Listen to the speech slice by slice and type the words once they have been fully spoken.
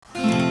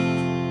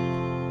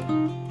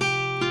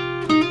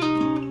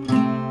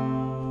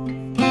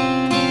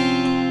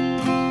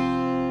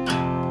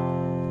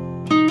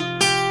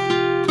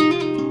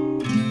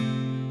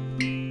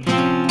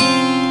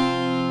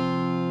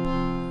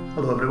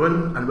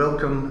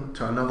welcome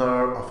to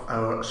another of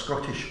our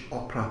Scottish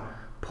Opera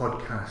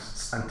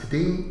podcasts. And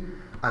today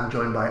I'm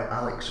joined by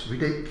Alex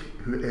Rudick,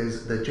 who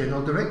is the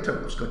General Director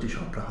of Scottish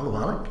Opera. Hello,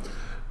 Alec.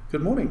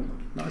 Good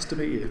morning. Nice to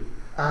meet you.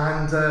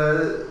 And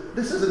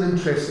this is an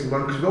interesting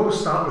one because we always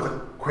start with a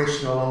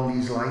question along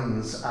these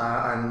lines,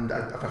 and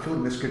I have a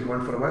feeling this could go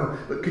on for a while.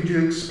 But could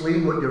you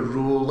explain what your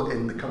role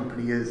in the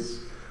company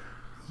is?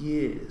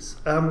 Yes.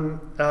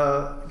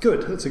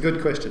 Good. That's a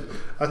good question.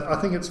 I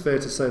think it's fair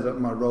to say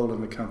that my role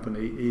in the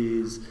company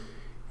is,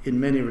 in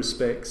many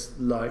respects,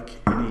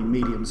 like any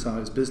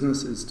medium-sized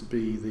business, is to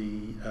be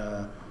the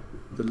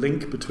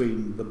link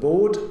between the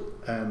board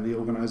and the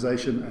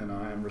organisation, and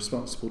I am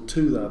responsible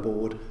to the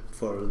board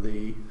for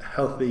the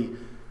healthy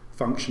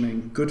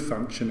functioning, good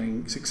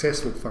functioning,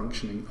 successful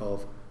functioning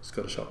of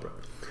Scottish Opera.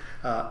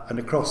 And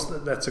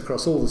that's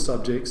across all the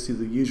subjects,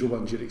 the usual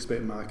ones you'd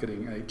expect: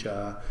 marketing,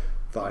 HR,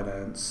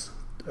 finance,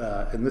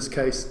 in this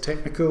case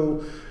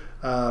technical,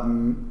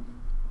 and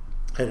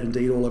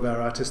indeed all of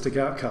our artistic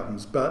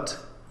outcomes. But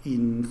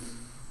the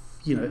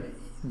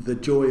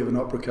joy of an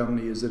opera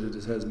company is that it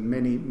has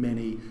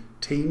many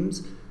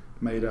teams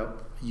made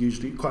up,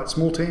 usually quite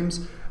small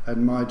teams,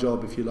 and my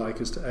job, if you like,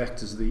 is to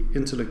act as the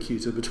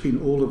interlocutor between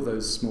all of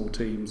those small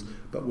teams,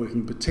 but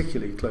working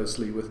particularly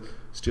closely with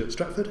Stuart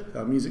Stratford,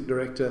 our music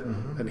director,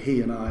 and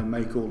he and I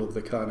make all of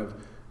the kind of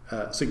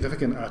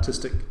significant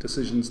artistic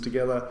decisions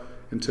together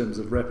in terms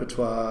of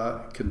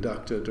repertoire,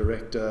 conductor,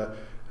 director,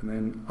 and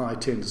then I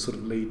tend to sort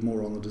of lead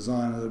more on the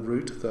design of the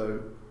route,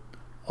 though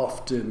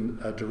often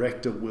a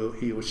director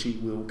he or she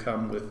will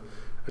come with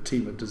a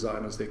team of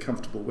designers they're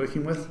comfortable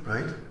working with.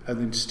 Right. And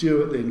then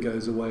Stuart then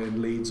goes away and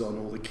leads on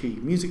all the key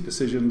music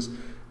decisions,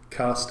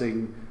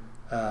 casting,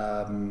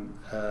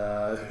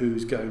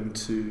 who's going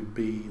to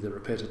be the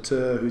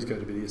repetiteur, who's going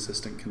to be the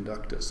assistant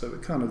conductor. So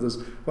it kind of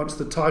once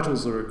the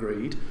titles are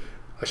agreed.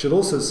 I should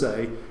also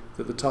say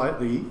that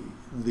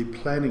the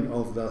planning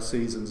of the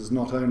seasons is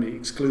not only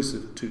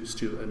exclusive to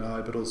Stuart and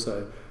I, but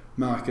also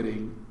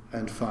marketing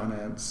and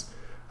finance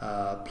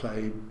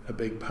play a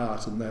big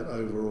part in that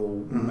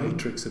overall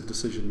matrix of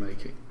decision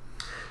making.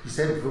 You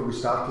said before we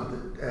started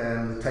that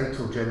the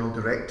title General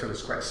Director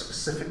is quite a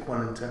specific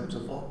one in terms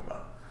of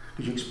opera.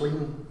 Could you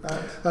explain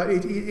that?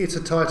 It's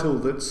a title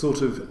that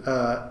sort of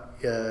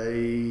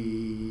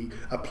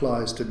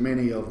applies to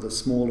many of the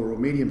smaller or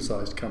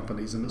medium-sized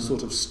companies, and it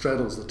sort of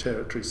straddles the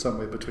territory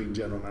somewhere between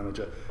general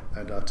manager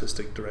and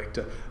artistic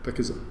director,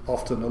 because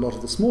often a lot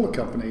of the smaller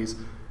companies,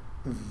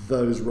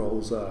 those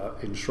roles are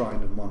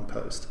enshrined in one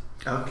post.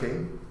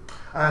 Okay.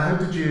 How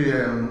did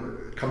you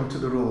come to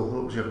the role?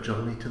 What was your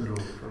journey to the role,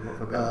 for a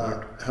better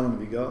word? How long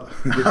have you got?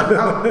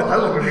 How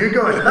long have you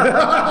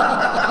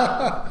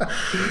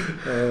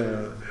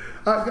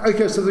got?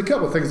 Okay, so there's a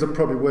couple of things that are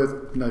probably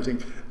worth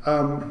noting.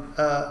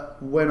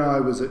 When I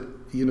was at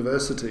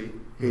university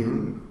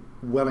in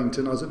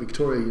Wellington, I was at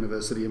Victoria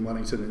University in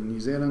Wellington in New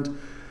Zealand,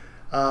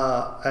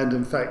 and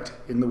in fact,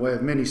 in the way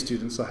of many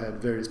students, I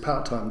had various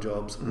part-time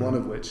jobs, one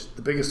of which,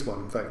 the biggest one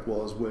in fact,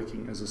 was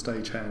working as a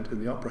stagehand in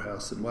the Opera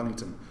House in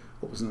Wellington,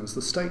 what was known as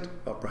the State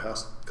Opera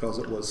House, because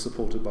it was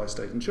supported by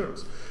state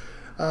insurance.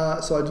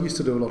 So I used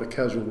to do a lot of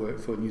casual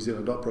work for New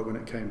Zealand Opera when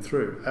it came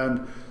through,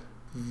 and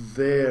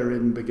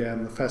therein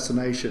began the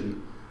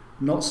fascination,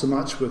 not so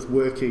much with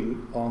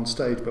working on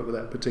stage, but with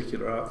that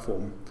particular art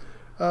form.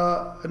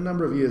 A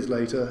number of years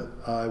later,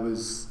 I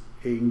was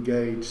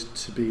engaged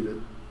to be the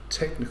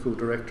technical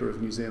director of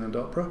New Zealand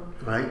Opera.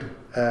 Right.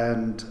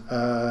 And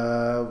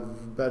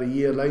about a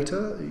year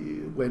later,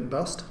 it went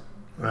bust.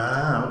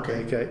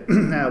 Okay.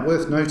 Now,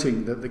 worth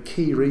noting that the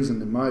key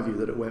reason, in my view,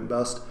 that it went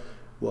bust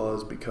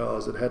was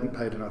because it hadn't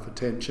paid enough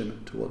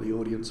attention to what the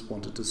audience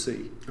wanted to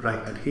see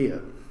and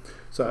hear.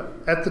 So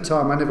at the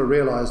time, I never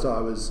realised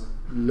I was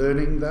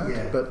learning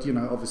that, but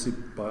obviously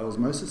by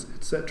osmosis,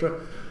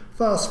 etc.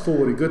 Fast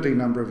forward a goodly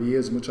number of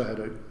years in which I had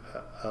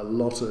a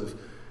lot of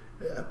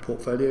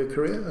portfolio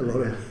career, a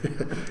lot of,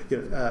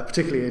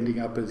 particularly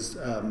ending up as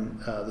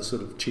the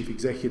sort of chief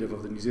executive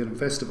of the New Zealand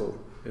Festival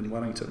in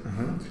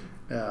Wellington.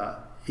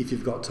 If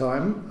you've got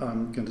time,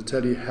 I'm going to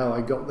tell you how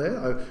I got there.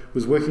 I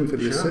was working for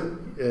the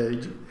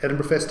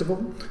Edinburgh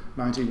Festival,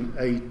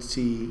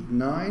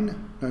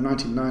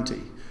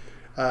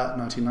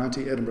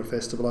 1990 Edinburgh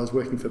Festival. I was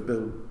working for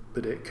Bill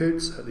Burdett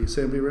Coots at the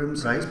Assembly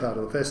Rooms as part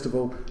of the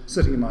festival,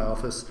 sitting in my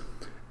office,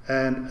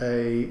 and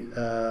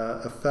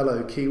a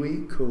fellow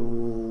Kiwi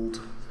called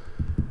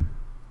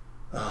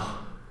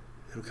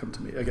it'll come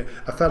to me. Okay,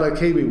 a fellow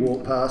Kiwi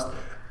walked past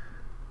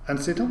and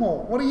said,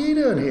 "Oh, what are you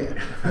doing here?"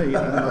 And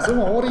I said,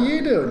 "Well, what are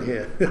you doing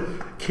here?"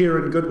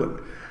 Kieran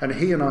Goodwin. And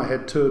he and I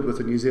had toured with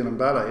the New Zealand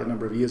Ballet a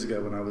number of years ago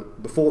when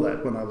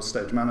I was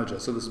stage manager,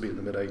 so this would be in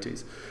the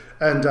mid-80s.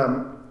 And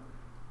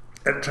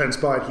it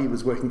transpired he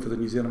was working for the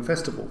New Zealand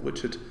Festival,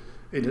 which had,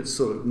 in its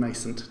sort of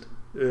nascent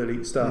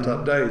early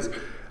start-up days,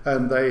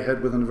 and they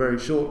had, within a very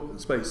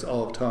short space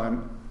of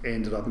time,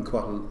 ended up in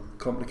quite a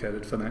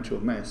complicated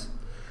financial mess.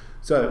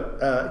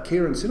 So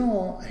Kieran said,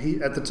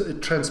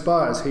 it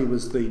transpires he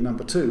was the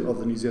number 2 of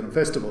the New Zealand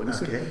Festival. And he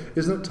said,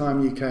 isn't it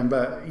time you came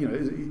back?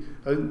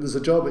 There's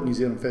a job at New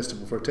Zealand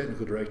Festival for a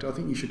technical director. I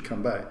think you should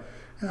come back.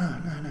 No.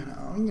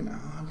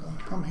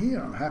 I'm here.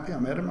 I'm happy.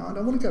 I'm at him. I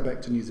don't want to go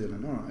back to New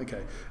Zealand. All right,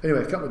 okay.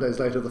 Anyway, a couple of days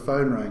later, the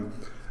phone rang,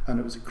 and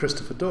it was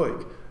Christopher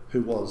Doig,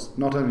 who was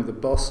not only the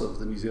boss of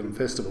the New Zealand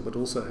Festival, but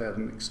also had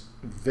a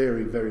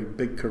very, very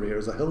big career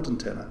as a Hilton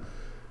tenor.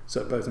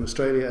 So both in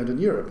Australia and in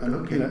Europe,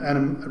 and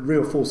and a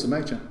real force of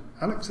nature.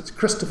 Alex, it's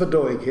Christopher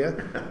Doig here.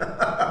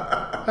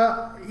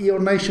 Your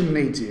nation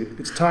needs you.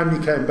 It's time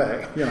you came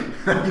back. You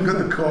got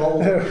the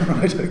call.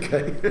 Right,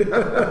 okay.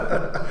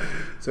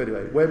 So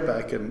anyway, went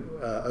back, and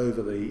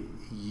over the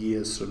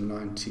years from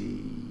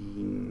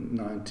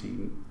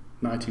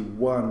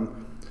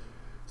 1991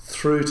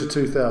 through to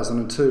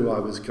 2002, I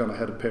was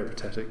had a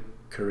peripatetic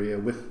career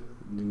with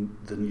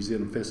the New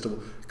Zealand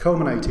Festival,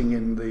 culminating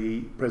in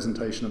the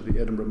presentation of the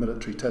Edinburgh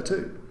Military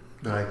Tattoo,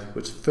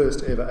 which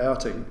first ever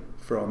outing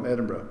from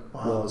Edinburgh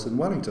was in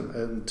Wellington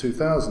in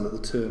 2000 at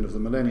the turn of the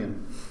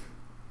millennium.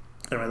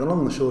 Anyway, the long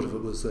and the short of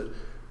it was that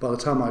by the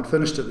time I'd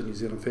finished at the New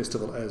Zealand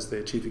Festival as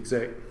their chief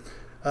exec,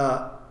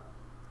 the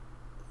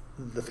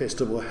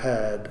festival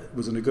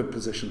was in a good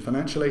position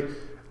financially,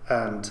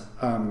 and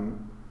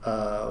it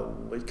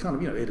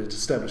it had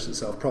established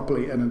itself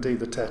properly, and indeed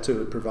the tattoo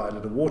had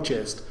provided a war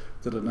chest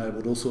that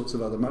enabled all sorts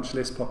of other much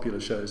less popular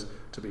shows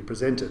to be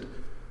presented.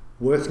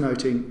 Worth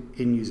noting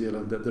in New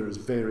Zealand that there is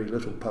very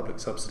little public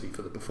subsidy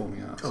for the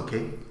performing arts.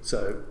 Okay.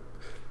 So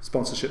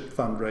sponsorship,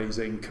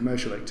 fundraising,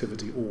 commercial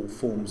activity all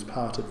forms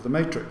part of the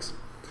matrix.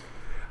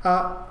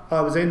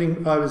 I was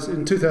in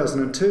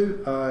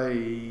 2002,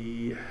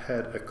 I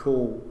had a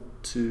call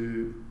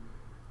to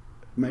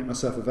make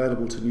myself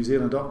available to New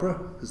Zealand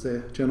Opera as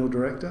their general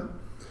director.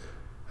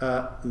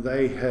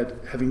 They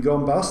having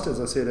gone bust,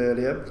 as I said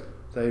earlier,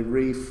 they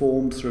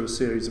reformed through a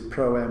series of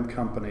pro-am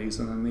companies,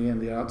 and in the end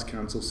the Arts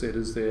Council said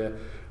is their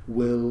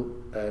will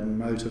and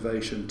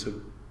motivation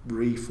to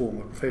reform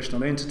a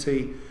professional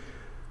entity.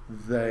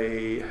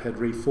 They had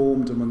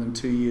reformed, and within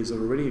 2 years had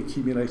already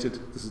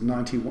accumulated, this is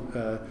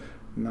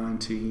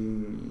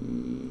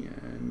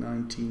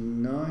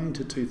 1999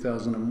 to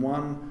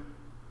 2001,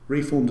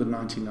 reformed in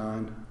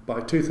 99,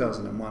 by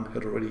 2001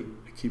 had already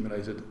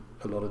accumulated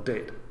a lot of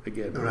debt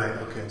again. Right,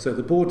 okay. So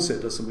the board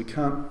said, listen, we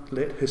can't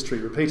let history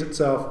repeat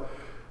itself.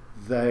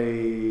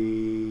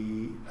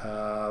 They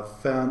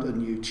found a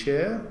new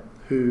chair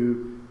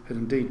who had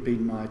indeed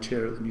been my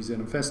chair at the New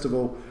Zealand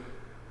Festival,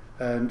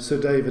 and Sir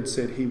David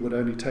said he would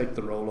only take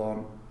the role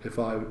on if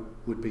I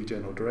would be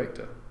General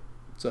Director.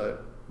 So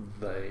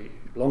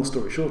long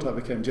story short, I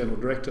became General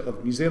Director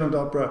of New Zealand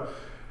Opera,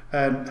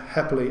 and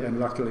happily and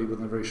luckily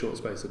within a very short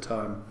space of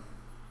time.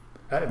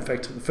 In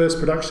fact, the first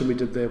production we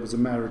did there was A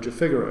Marriage of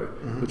Figaro,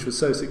 which was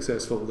so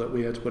successful that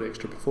we had to put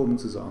extra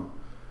performances on.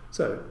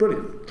 So,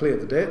 brilliant, clear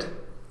the debt.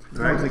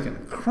 Right. I'm thinking,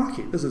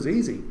 crikey, this is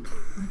easy.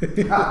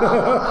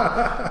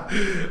 I've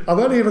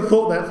only ever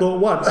thought that thought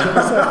once.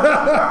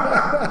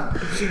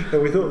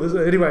 And we thought this.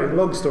 Anyway,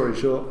 long story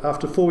short,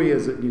 after 4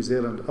 years at New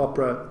Zealand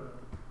Opera,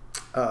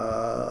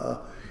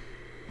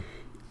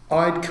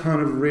 I'd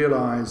kind of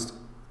realised,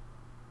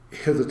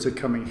 hitherto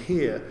coming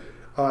here,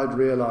 I'd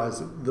realised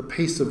that the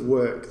piece of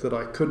work that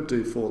I could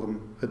do for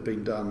them had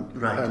been done,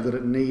 and that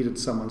it needed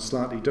someone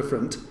slightly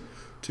different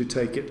to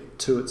take it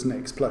to its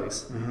next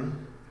place.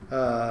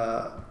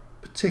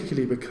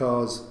 Particularly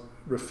because,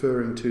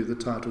 referring to the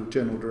title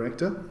General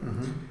Director,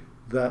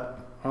 that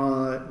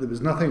there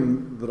was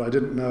nothing that I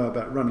didn't know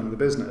about running the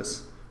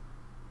business,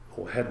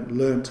 or hadn't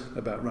learnt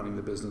about running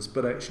the business,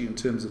 but actually in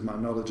terms of my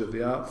knowledge of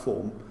the art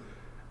form,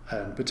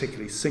 and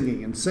particularly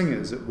singing and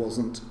singers, it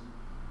wasn't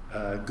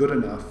good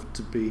enough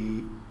to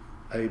be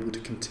able to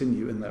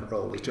continue in that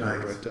role as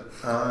General Director.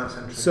 That's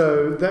interesting.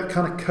 So that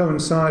kind of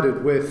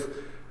coincided with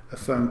a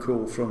phone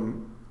call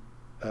from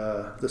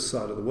this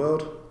side of the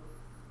world,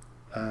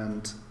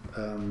 and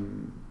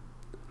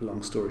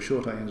long story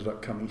short, I ended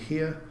up coming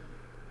here.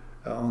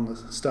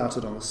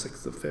 Started on the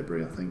 6th of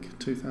February, I think,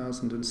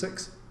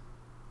 2006.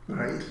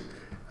 Right.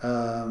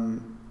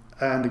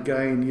 And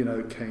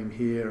again, came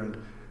here, and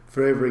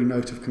for every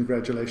note of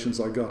congratulations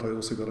I got, I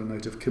also got a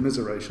note of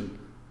commiseration,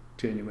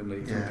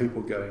 genuinely, from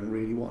people going,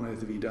 really, what on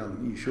earth have you done?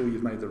 Are you sure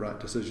you've made the right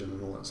decision,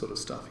 and all that sort of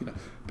stuff,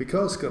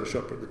 Because Scottish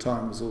Opera at the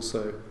time was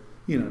also,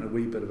 in a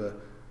wee bit of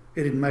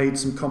it had made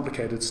some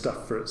complicated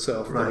stuff for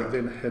itself that it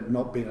then had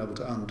not been able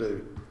to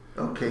undo.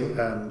 Okay.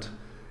 And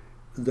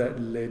that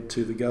led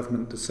to the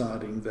government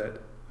deciding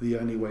that the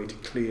only way to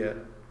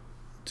clear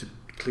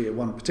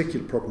one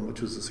particular problem,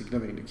 which was a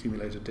significant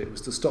accumulated debt, was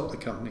to stop the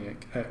company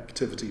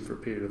activity for a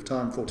period of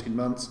time, 14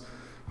 months,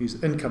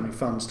 use incoming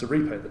funds to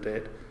repay the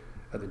debt,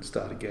 and then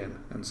start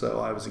again. And so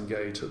I was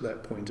engaged at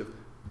that point of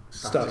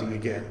starting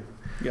again.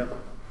 Yep.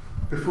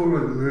 Before we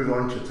move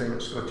on to your time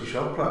at Scottish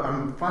Opera,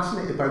 I'm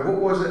fascinated by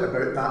what was it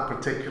about that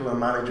particular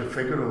Marriage of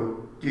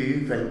Figaro, do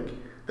you think,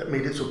 that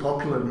made it so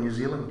popular in New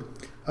Zealand?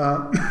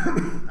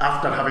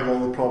 After having all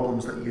the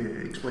problems that you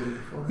explained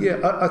before?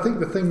 Yeah, I think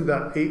the thing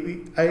that,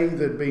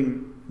 there'd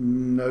been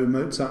no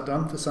Mozart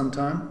done for some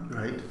time.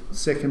 Right.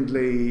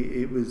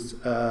 Secondly, it was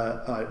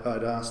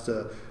I'd asked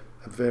a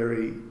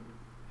very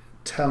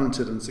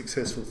talented and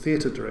successful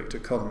theatre director,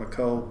 Colin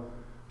McColl,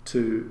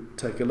 to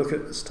take a look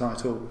at this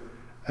title,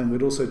 and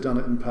we'd also done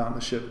it in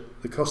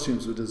partnership. The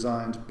costumes were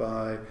designed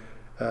by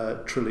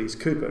Trelise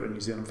Cooper, a New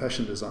Zealand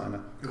fashion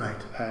designer.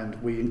 Right.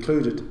 And we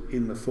included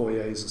in the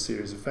foyers a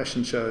series of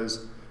fashion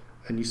shows,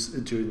 and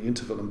during the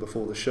interval and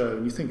before the show,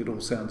 and you think it all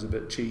sounds a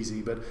bit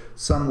cheesy, but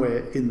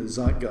somewhere in the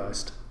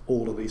zeitgeist,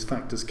 all of these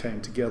factors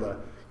came together.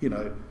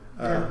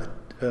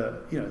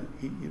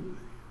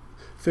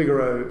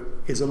 Figaro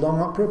is a long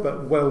opera,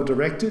 but well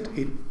directed.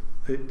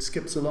 It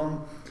skips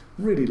along.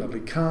 Really lovely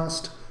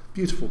cast,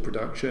 beautiful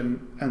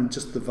production, and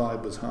just the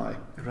vibe was high.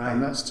 Right.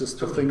 And that's just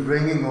So the thing.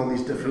 bringing all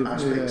these different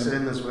aspects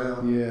in as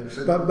well. Yeah.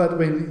 But I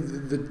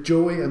mean, the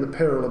joy and the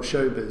peril of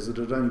showbiz that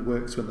it only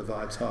works when the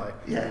vibe's high.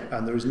 Yeah.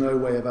 And there is no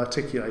way of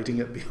articulating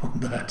it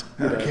beyond that.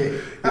 Okay.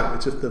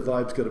 It's just the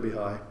vibe's got to be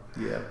high.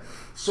 Yeah.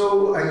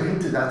 So I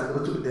hinted at it a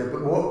little bit there,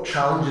 but what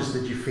challenges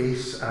did you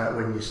face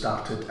when you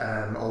started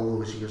all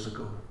those years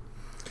ago?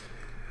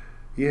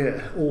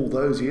 Yeah, all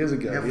those years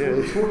ago.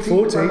 Yeah,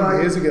 14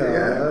 years ago.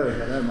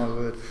 Yeah. I know, my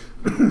word.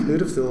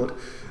 Who'd have thought?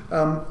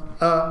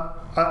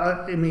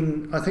 I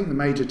mean, I think the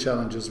major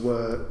challenges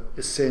were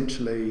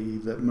essentially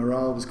that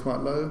morale was quite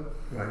low.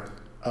 Right.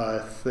 I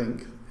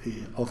think,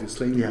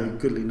 obviously, a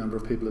goodly number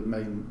of people had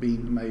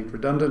been made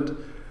redundant.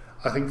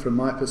 I think from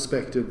my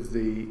perspective,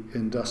 the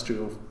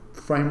industrial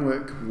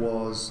framework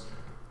was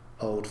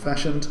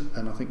old-fashioned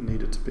and I think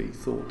needed to be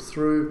thought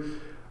through.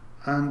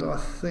 And I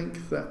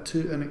think that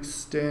to an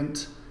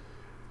extent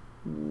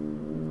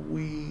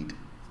we'd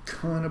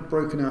kind of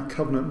broken our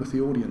covenant with the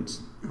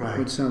audience, right.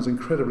 Which sounds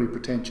incredibly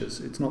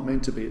pretentious. It's not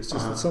meant to be. It's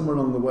just that somewhere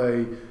along the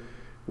way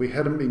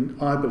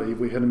I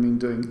believe we hadn't been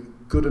doing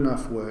good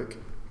enough work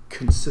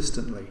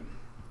consistently,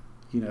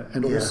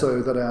 and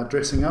also that our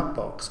dressing up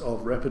box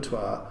of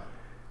repertoire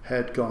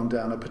had gone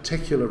down a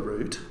particular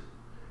route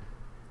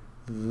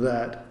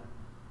that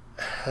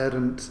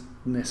hadn't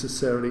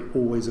necessarily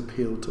always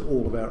appealed to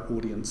all of our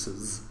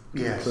audiences,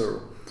 yes.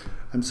 Plural.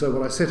 And so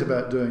what I set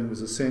about doing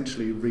was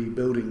essentially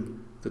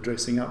rebuilding the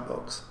dressing up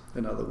box.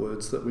 In other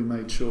words, that we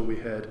made sure we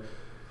had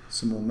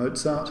some more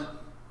Mozart,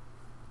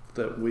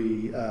 that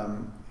we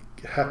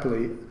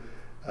happily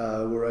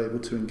were able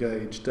to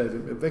engage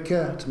David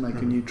McVicker to make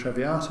a new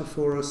Traviata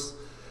for us,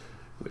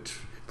 which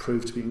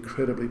proved to be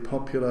incredibly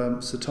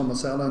popular. Sir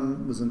Thomas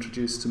Allen was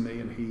introduced to me,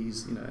 and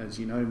he's, as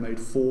you know, made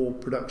 4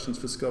 productions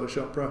for Scottish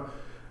opera.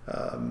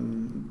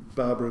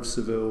 Barbara of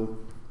Seville,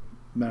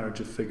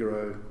 Marriage of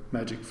Figaro,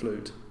 Magic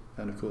Flute,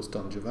 and of course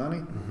Don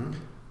Giovanni.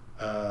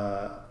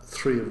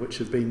 3 of which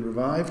have been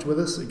revived with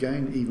us,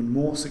 again, even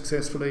more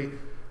successfully,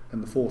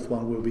 and the 4th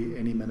one will be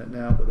any minute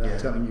now without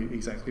telling you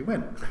exactly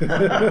when.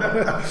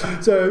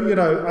 So,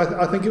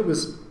 I think it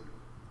was...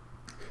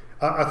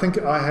 I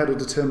think I had a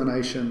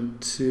determination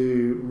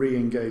to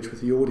re-engage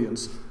with the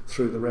audience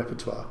through the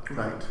repertoire.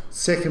 Right.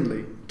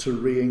 Secondly, to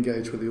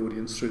re-engage with the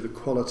audience through the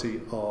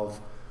quality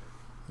of,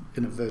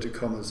 in inverted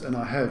commas, and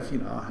I have,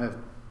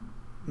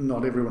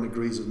 not everyone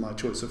agrees with my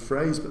choice of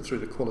phrase, but through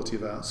the quality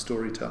of our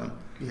storytelling.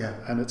 Yeah.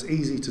 And it's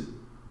easy to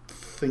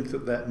think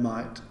that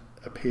might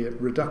appear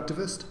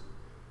reductivist.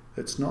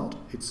 It's not.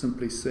 It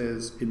simply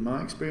says, in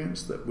my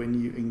experience, that when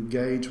you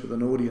engage with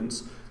an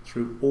audience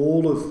through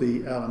all of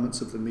the elements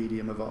of the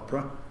medium of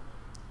opera,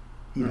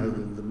 the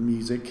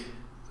music,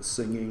 the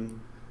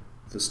singing,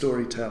 the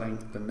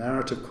storytelling, the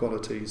narrative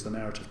qualities, the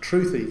narrative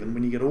truth even,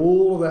 when you get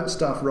all of that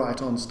stuff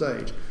right on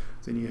stage,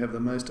 then you have the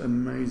most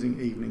amazing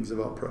evenings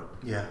of opera.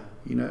 Yeah.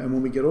 And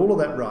when we get all of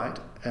that right,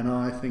 and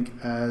I think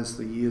as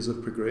the years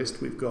have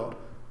progressed, we've got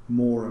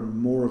more and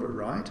more of it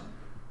right,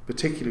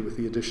 particularly with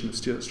the addition of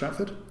Stuart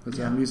Stratford as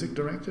our music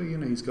director.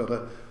 He's got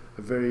a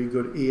very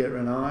good ear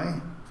and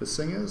eye for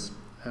singers,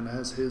 and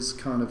as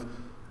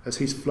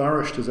he's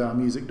flourished as our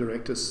music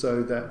director,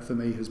 so that for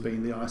me has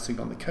been the icing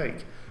on the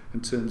cake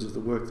in terms of the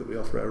work that we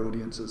offer our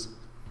audiences.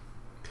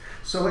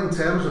 So in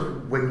terms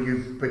of when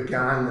you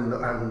began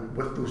and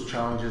with those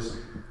challenges,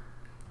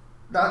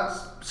 that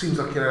seems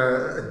like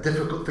a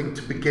difficult thing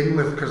to begin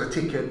with, because I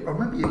take it, or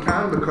maybe you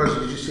can, because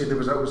as you said, there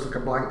was always like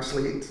a blank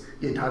slate.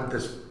 You'd had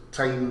this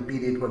time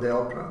period where the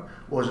opera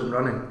wasn't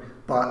running,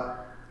 but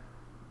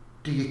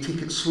do you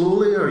take it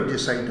slowly, or you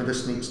decide that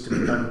this needs to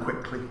be done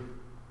quickly?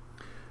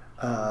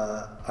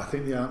 I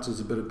think the answer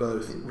is a bit of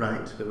both.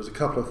 Right. There was a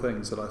couple of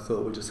things that I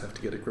thought we just have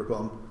to get a grip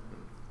on,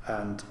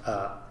 and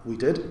we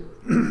did.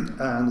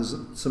 And there's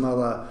some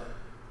other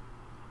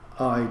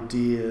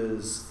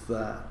ideas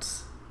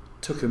that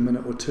took a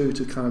minute or two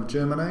to kind of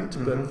germinate.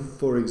 But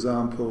for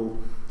example,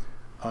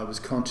 I was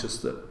conscious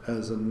that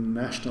as a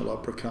national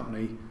opera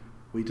company,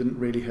 we didn't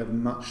really have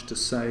much to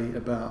say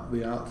about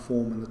the art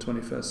form in the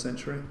 21st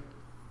century.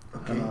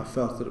 Okay. And I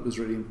felt that it was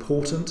really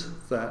important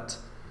that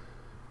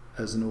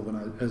as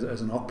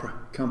an opera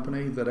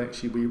company, that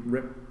actually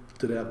we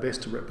did our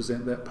best to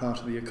represent that part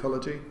of the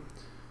ecology.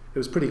 it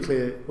was pretty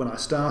clear when I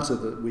started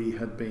that we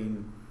had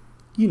been,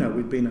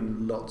 we'd been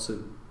in lots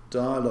of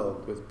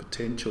dialogue with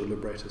potential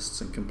librettists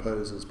and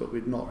composers, but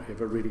we'd not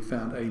ever really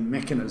found a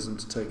mechanism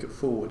to take it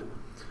forward.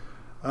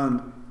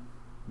 And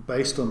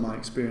based on my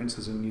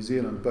experiences in New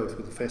Zealand, both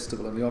with the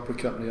festival and the opera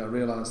company, I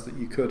realised that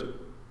you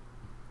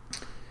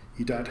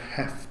don't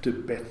have to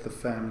bet the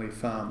family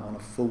farm on a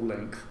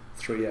full-length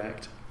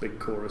 3-act, big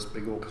chorus,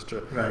 big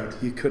orchestra. Right.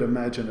 You could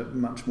imagine it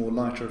much more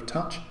lighter of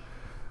touch,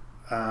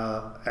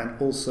 and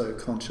also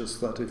conscious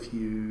that if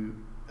you,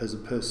 as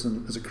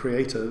a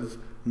creative,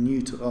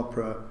 new to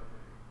opera,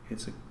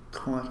 it's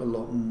quite a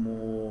lot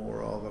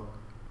more of a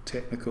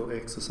technical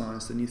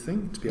exercise than you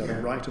think to be able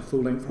to write a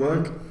full-length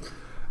work.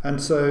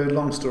 And so,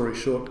 long story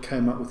short,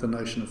 came up with the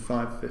notion of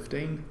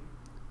 5:15,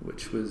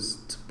 which was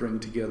to bring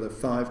together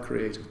 5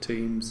 creative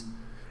teams,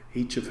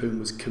 each of whom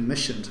was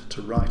commissioned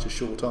to write a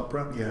short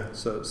opera. Yeah.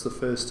 So it's the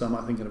first time,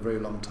 I think, in a very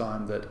long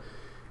time that,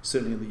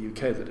 certainly in the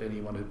UK, that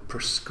anyone had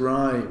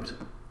prescribed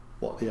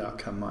what the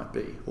outcome might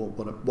be, or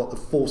what the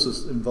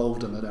forces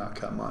involved in that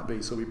outcome might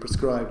be. So we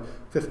prescribed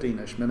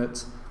 15-ish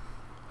minutes,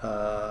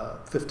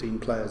 15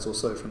 players or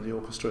so from the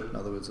orchestra, in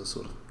other words, a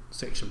sort of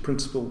section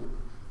principal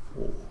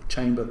or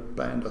chamber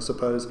band, I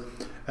suppose,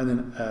 and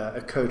then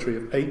a coterie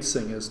of 8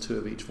 singers, 2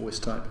 of each voice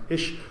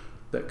type-ish,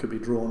 that could be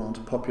drawn on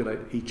to populate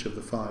each of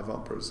the 5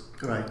 operas.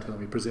 Right. And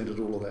we presented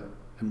all of that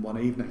in one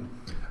evening.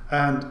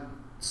 And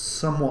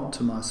somewhat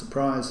to my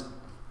surprise,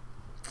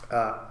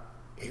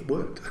 it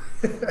worked.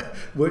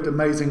 Worked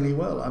amazingly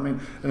well. I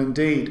mean, and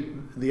indeed,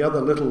 the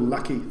other little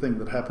lucky thing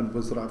that happened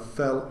was that I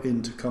fell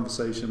into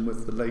conversation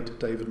with the late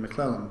David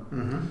McClellan,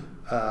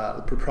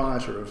 the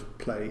proprietor of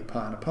Play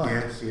Pie in a Pint.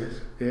 Yes, yes.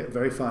 Yeah,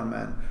 very fine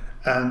man.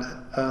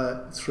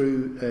 And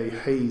through a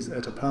haze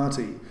at a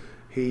party,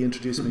 he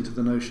introduced me to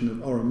the notion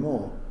of Oran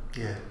Mor.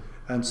 Yeah.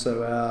 And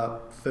so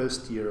our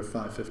first year of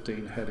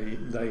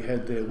 5:15 they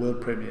had their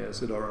world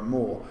premieres at Oran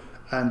Mor.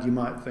 And you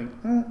might think,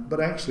 but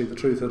actually the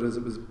truth of it is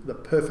it was the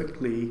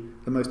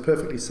most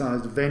perfectly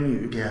sized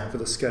venue for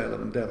the scale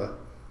of endeavour.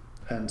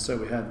 And so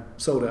we had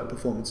sold out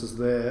performances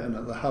there and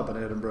at the Hub in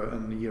Edinburgh,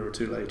 and a year or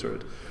 2 later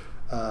at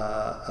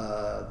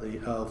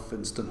the Alf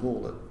Winston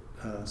Hall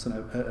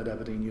at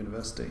Aberdeen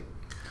University.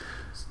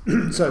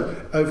 So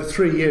over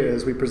 3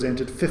 years we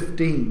presented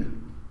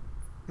 15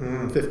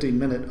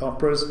 15-minute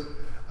operas,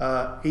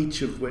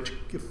 each of which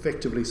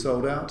effectively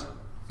sold out.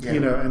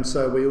 And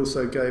so we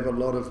also gave a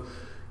lot of,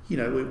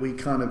 we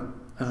kind of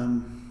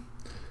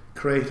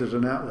created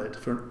an outlet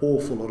for an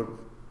awful lot of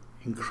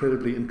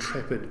incredibly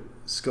intrepid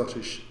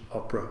Scottish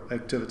opera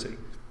activity.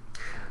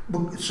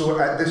 So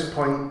at this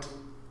point,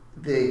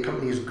 the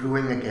company is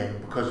growing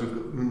again because you've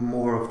got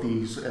more of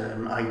these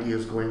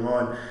ideas going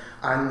on.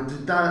 And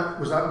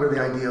was that where the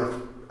idea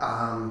of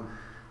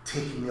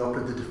taking the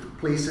opera to different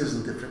places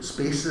and different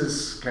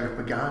spaces kind of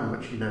began,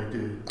 which you now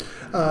do?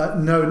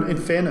 No, in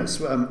fairness,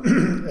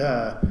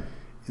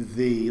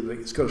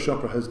 the Scottish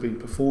Opera has been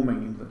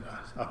performing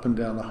up and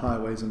down the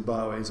highways and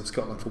byways of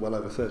Scotland for well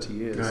over 30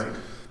 years. Right.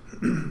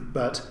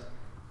 But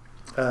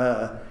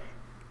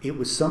it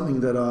was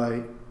something that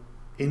I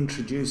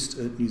introduced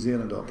at New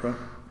Zealand Opera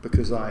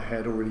because I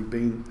had already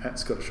been at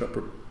Scottish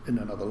Opera in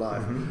another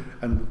life.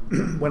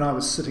 And when I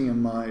was sitting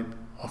in my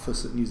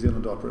office at New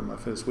Zealand Opera in my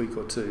first week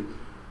or 2,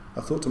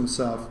 I thought to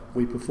myself,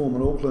 we perform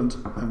in Auckland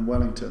and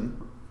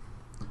Wellington,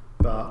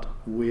 but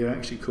we're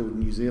actually called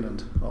New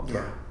Zealand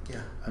Opera.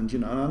 Yeah. And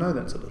and I know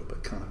that's a little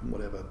bit kind of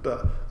whatever,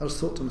 but I just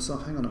thought to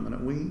myself, hang on a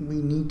minute, we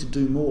need to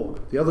do more.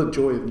 The other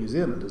joy of New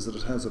Zealand is that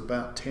it has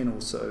about 10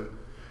 or so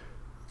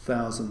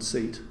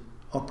 1,000-seat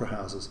opera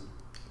houses,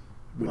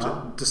 which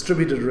are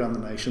distributed around the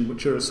nation,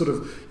 which are a sort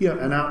of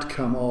an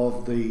outcome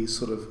of the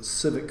sort of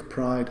civic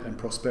pride and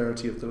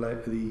prosperity of the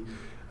late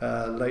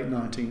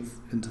 19th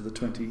into the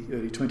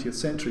early 20th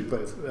century,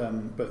 both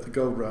the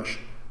gold rush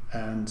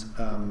and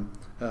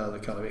the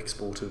kind of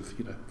export of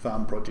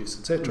farm produce,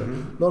 etc.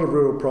 A lot of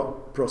rural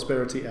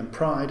prosperity and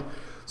pride.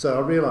 So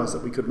I realised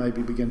that we could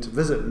maybe begin to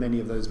visit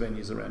many of those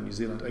venues around New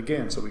Zealand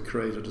again. So we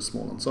created a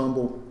small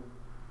ensemble,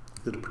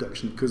 did a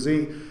production of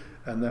Cousy,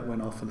 and that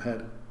went off and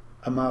had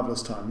a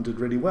marvellous time and did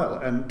really well.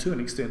 And to an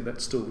extent,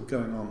 that's still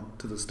going on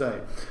to this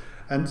day.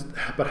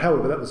 But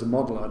however, that was a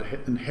model I'd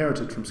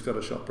inherited from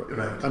Scottish Opera.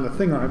 Right. And the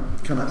thing I'm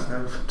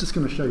just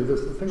going to show you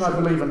this. The thing I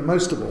believe in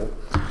most of all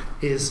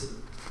is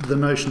the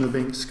notion of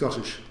being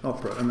Scottish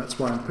opera, and that's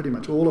why in pretty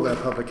much all of our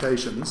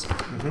publications,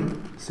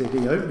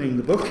 CD opening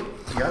the book,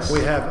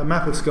 we have a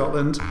map of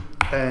Scotland,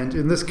 and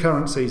in this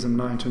current season,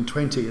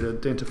 1920, it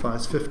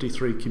identifies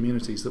 53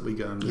 communities that we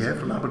go and visit. Yeah,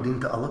 from Aberdeen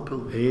to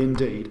Ullapool.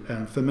 Indeed,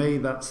 and for me,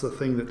 that's the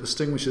thing that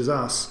distinguishes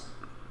us.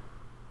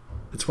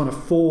 It's one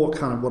of 4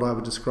 kind of what I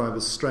would describe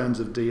as strands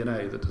of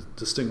DNA that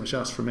distinguish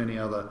us from any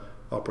other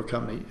opera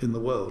company in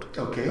the world.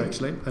 Okay.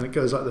 Actually, and it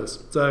goes like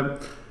this. So,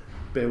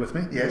 bear with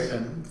me. Yes.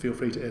 And feel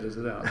free to edit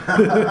it out.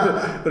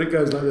 But it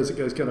goes like this. It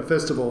goes kind of,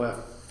 first of all, our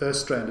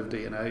first strand of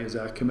DNA is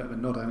our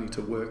commitment not only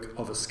to work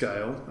of a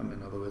scale,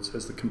 in other words,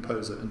 as the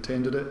composer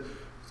intended it,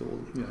 with all,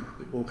 the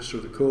orchestra,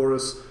 the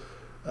chorus,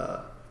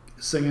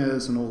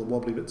 singers and all the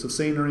wobbly bits of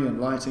scenery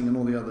and lighting and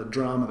all the other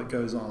drama that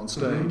goes on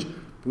stage.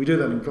 We do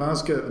that in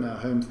Glasgow in our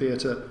home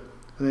theatre,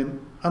 and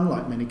then,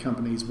 unlike many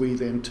companies, we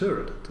then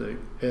tour it to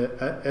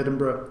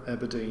Edinburgh,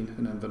 Aberdeen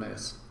and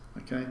Inverness.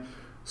 Okay?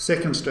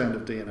 Second strand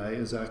of DNA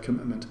is our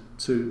commitment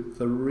to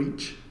the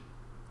reach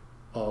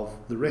of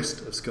the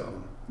rest of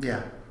Scotland.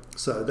 Yeah.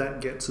 So that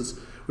gets us,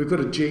 we've got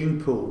a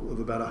gene pool of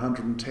about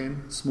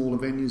 110 smaller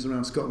venues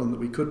around Scotland that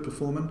we could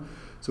perform in.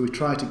 So we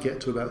try to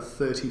get to about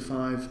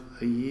 35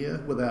 a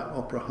year with our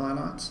opera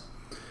highlights.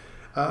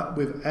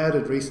 We've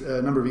added,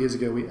 a number of years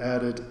ago, we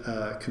added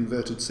a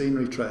converted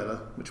scenery trailer,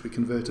 which we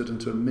converted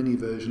into a mini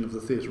version of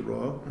the Theatre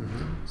Royal.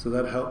 So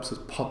that helps us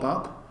pop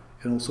up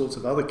in all sorts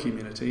of other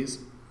communities.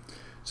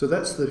 So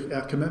that's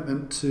our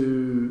commitment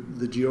to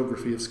the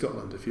geography of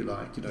Scotland, if you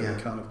like. You know,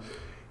 kind of,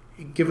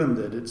 given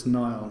that it's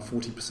nigh on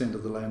 40%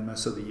 of the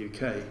landmass of the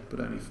UK, but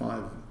only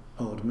 5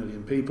 odd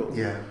million people.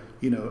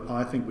 You know,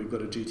 I think we've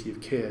got a duty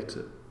of care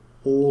to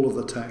all of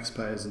the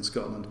taxpayers in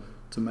Scotland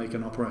to make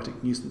an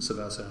operatic nuisance of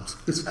ourselves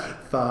as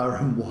far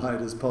and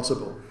wide as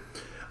possible.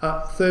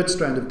 Third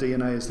strand of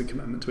DNA is the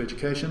commitment to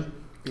education.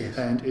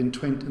 And in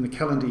the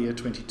calendar year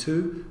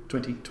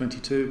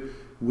 2022,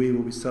 we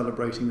will be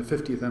celebrating the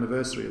 50th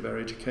anniversary of our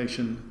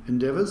education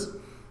endeavours.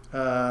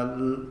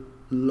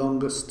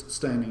 Longest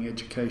standing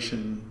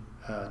education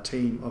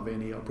team of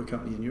any opera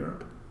company in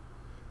Europe.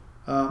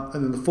 And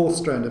then the fourth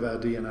strand of our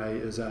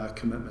DNA is our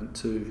commitment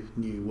to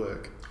new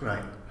work.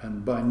 Right.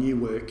 And by new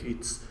work,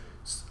 it's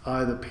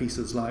either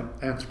pieces like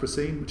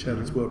Anthropocene, which had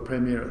its world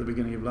premiere at the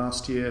beginning of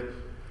last year,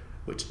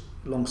 which,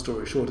 long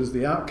story short, is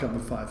the outcome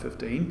of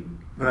 515.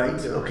 Right,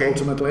 okay.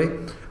 Ultimately.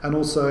 And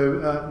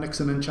also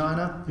Nixon in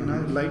China, you know,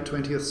 late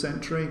 20th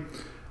century.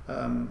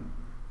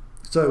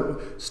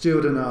 So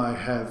Stuart and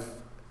I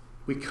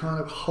we kind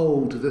of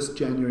hold this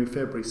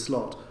January-February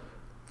slot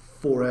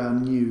for our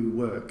new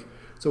work.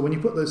 So when you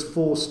put those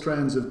 4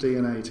 strands of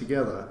DNA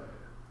together,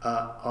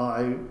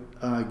 I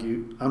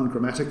argue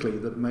ungrammatically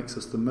that it makes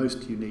us the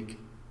most unique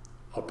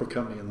opera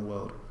company in the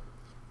world.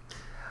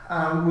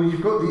 Well,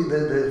 you've got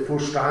the 4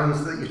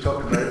 strands that you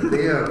talked about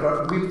there,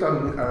 but we've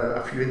done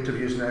a few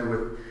interviews now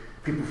with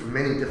people from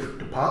many different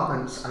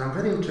departments, and I'm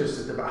very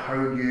interested about how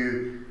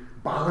you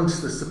balance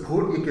the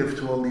support you give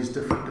to all these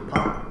different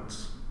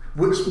departments.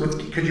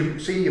 Could you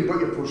say you've got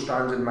your 4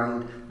 strands in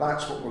mind,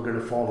 that's what we're going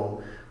to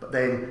follow, but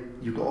then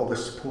you've got all the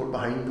support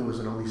behind those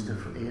in all these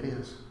different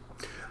areas?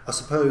 I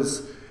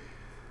suppose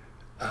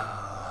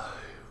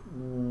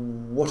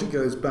what it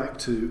goes back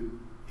to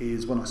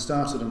is when I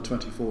started in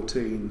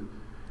 2014,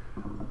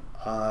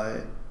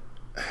 I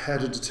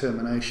had a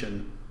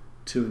determination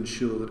to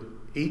ensure that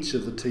each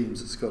of the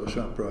teams at Scottish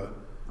Opera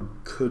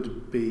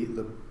should be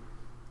the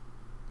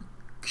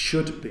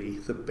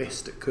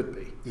best it could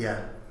be.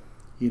 Yeah.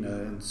 You know,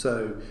 and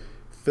so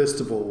first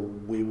of all,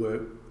 we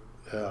work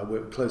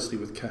closely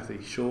with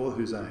Kathy Shaw,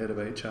 who's our head of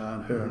HR,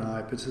 and her and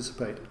I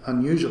participate.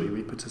 Unusually,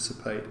 we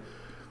participate,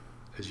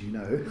 as you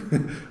know,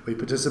 we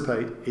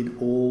participate in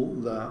all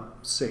the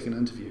second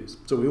interviews.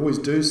 So we always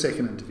do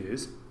second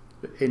interviews,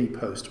 any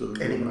post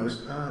with an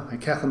organised,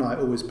 and Kath and I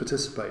always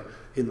participate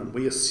in them.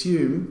 We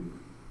assume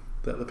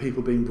that the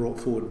people being brought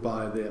forward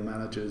by their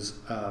managers,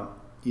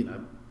 you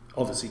know,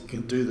 obviously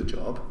can do the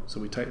job, so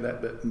we take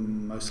that bit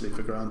mostly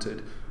for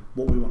granted.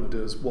 What we want to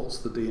do is, what's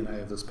the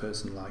DNA of this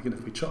person like? And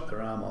if we chop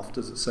their arm off,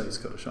 does it say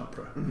Scottish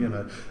Opera? You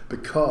know,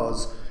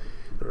 because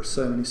there are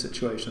so many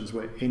situations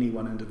where any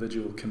one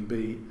individual can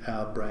be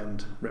our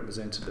brand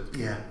representative.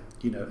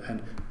 You know,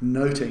 and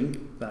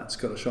noting that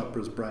Scottish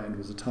Opera's brand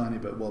was a tiny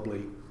bit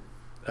wobbly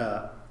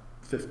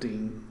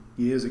 15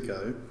 years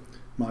ago,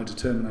 my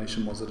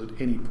determination was that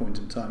at any point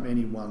in time,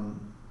 any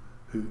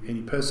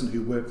person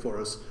who worked for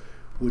us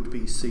would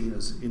be seen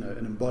as, you know,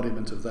 an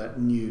embodiment of that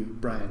new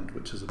brand,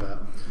 which is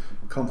about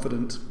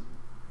confident,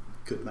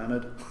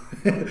 good-mannered,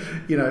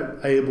 you know,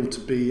 able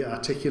to be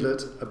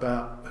articulate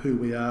about who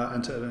we are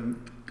and to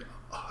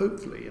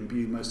hopefully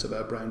imbue most of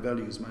our brand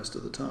values most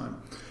of the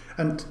time.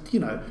 And, you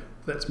know,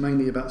 that's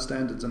mainly about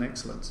standards and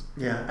excellence.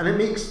 Yeah, and it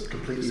makes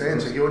complete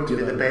sense. If you want to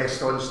be the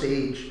best on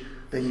stage,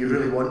 then you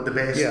really want the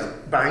best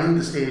behind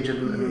the stage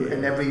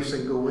in every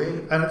single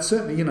way. And it's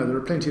certainly, you know, there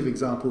are plenty of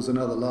examples in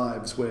other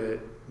lives where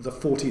the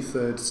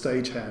 43rd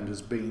stagehand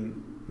has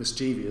been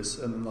mischievous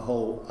and then the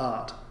whole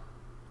art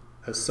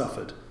has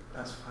suffered.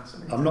 That's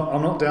fascinating. I'm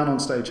not down on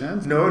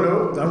stagehands. No.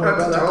 Don't worry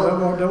about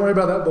that. Don't worry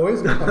about that,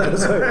 boys.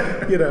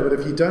 So, you know, but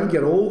if you don't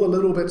get all the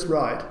little bits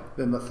right,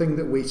 then the thing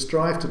that we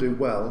strive to do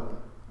well,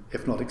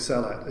 if not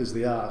excel at, is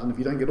the art. And if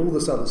you don't get all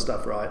this other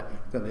stuff right,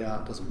 then the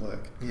art doesn't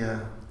work.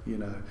 Yeah. You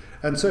know.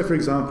 And so, for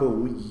example,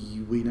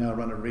 we now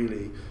run a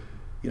really,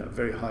 you know,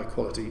 very high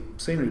quality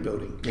scenery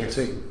building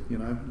team, you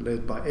know,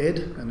 led by Ed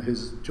and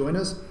his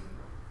joiners.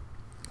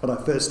 When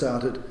I first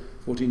started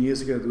 14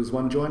 years ago, there was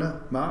one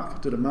joiner,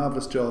 Mark, did a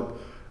marvellous job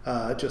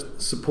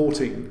just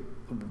supporting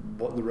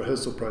what the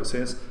rehearsal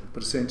process,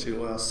 but essentially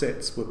all our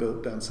sets were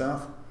built down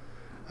south.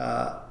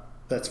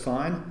 That's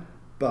fine,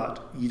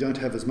 but you don't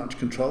have as much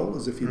control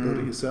as if you build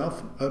it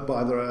yourself,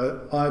 either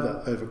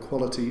over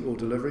quality or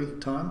delivery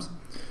times.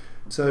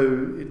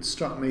 So it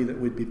struck me that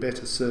we'd be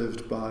better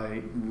served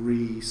by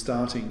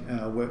restarting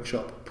our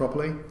workshop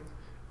properly.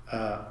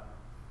 And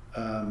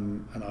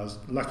I was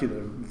lucky that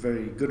a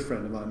very good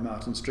friend of mine,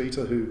 Martin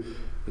Streeter, who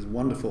is a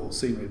wonderful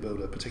scenery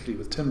builder, particularly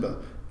with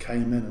timber,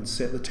 came in and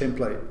set the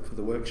template for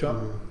the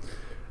workshop.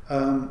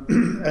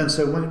 And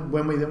so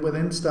when we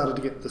then started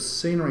to get the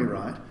scenery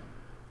right,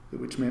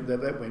 which meant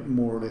that went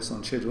more or less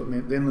on schedule, it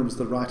meant then there was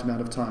the right amount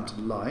of time to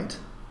light.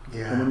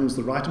 Yeah. And when there was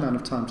the right amount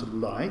of time to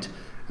light,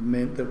 it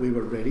meant that we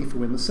were ready for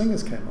when the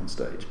singers came on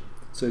stage.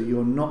 So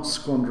you're not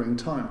squandering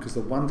time, because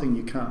the one thing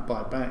you can't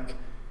buy back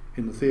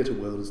in the theatre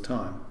world is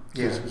time.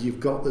 Yeah. You've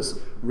got this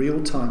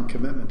real-time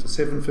commitment to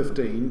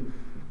 7:15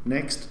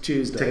 next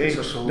Tuesday.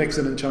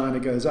 Nixon in China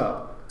goes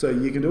up. So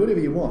you can do whatever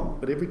you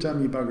want, but every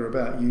time you bugger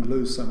about, you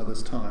lose some of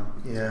this time.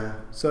 Yeah.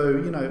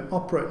 So,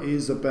 opera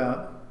is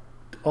about,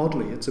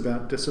 oddly, it's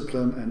about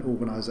discipline and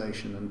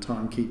organisation and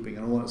timekeeping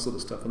and all that sort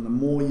of stuff. And the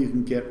more you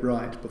can get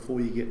right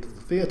before you get to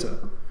the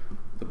theatre,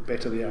 the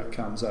better the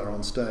outcomes are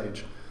on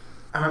stage.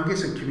 And I'm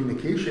guessing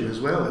communication as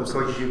well,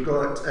 because you've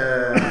got,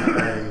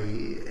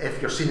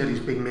 if your scenery is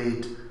being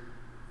made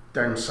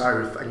down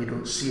south and you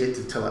don't see it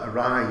until it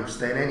arrives,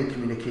 then any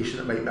communication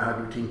that might be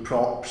had between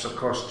props or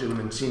costume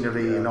and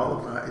scenery and all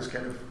of that is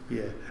kind of...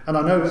 Yeah, and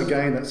I know,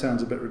 again, that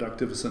sounds a bit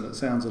reductivist and it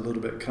sounds a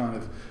little bit kind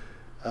of,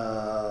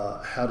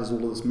 how does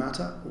all of this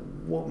matter?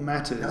 What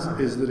matters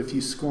is that if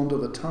you squander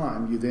the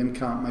time, you then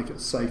can't make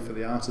it safe for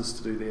the artists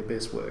to do their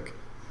best work.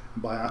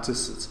 And by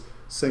artists, it's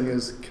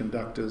singers,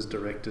 conductors,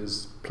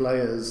 directors,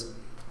 players,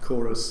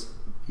 chorus,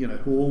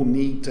 who all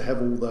need to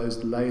have all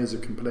those layers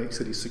of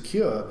complexity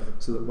secure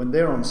so that when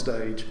they're on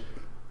stage,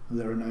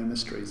 there are no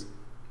mysteries.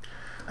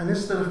 And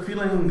is there a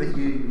feeling that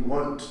you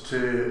want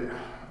to,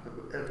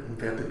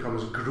 inverted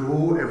commas,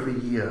 grow every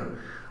year,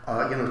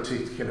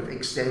 to kind of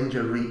extend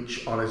your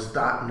reach, or is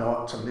that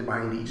not something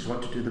behind it? You just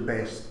want to do the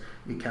best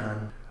you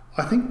can?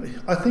 I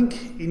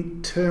think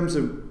in terms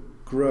of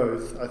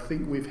growth, I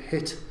think we've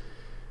hit...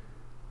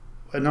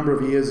 A number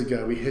of years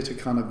ago, we hit a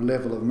kind of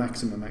level of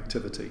maximum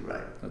activity.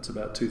 Right. That's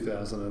about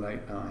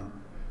 2008-9.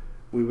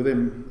 We were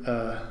then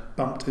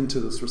bumped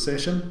into this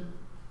recession,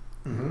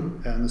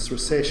 and this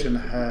recession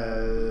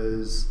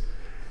has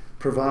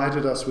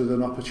provided us with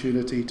an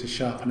opportunity to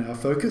sharpen our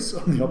focus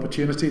on the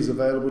opportunities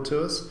available to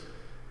us,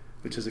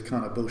 which is a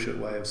kind of bullshit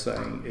way of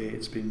saying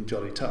it's been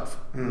jolly tough.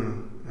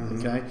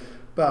 Okay,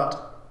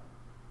 but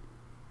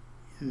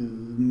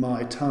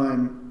my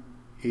time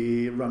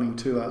running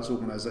two arts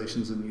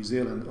organisations in New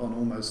Zealand on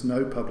almost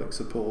no public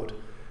support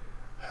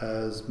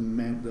has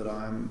meant that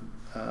I'm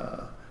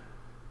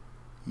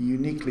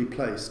uniquely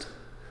placed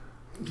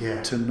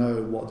to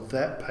know what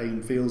that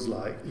pain feels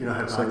like.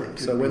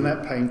 So when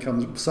that pain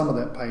comes, some of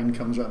that pain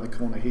comes around the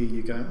corner here,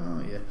 you go,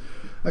 oh yeah,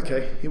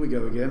 okay, here we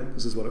go again,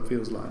 this is what it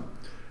feels like.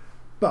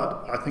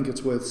 But I think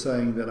it's worth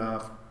saying that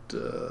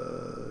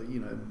after,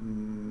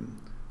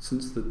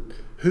 since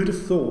who'd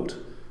have thought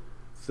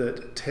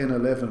that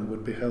 10-11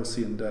 would be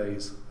halcyon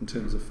days in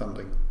terms of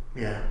funding.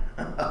 Yeah.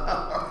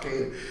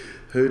 Okay.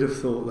 Who'd have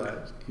thought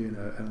that,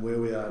 and where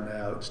we are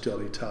now, it's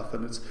jolly tough.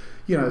 And it's,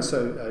 it's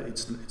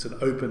an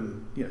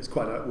open,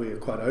 we're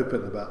quite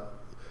open about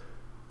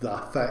the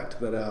fact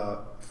that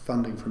our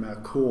funding from our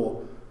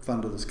core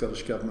fund of the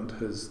Scottish Government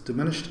has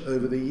diminished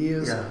over the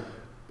years,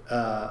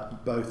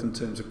 both in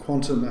terms of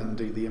quantum and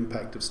indeed the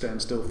impact of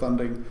standstill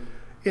funding.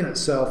 In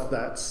itself,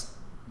 that's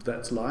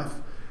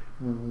life.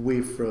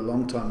 We've for a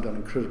long time done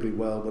incredibly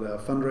well with our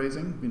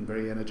fundraising, been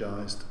very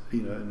energised,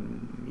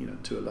 and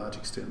to a large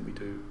extent we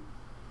do,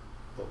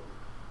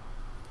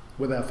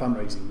 with our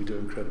fundraising we do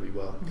incredibly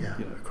well,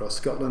 across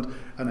Scotland,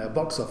 and our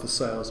box office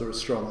sales are as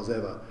strong as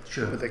ever.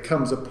 Sure. But there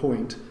comes a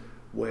point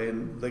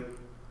when the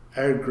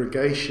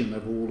aggregation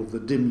of all of the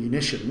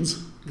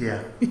diminutions,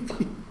 trying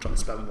to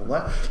spell all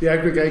that, the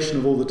aggregation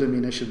of all the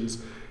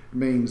diminutions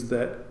means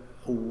that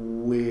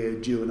we're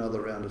due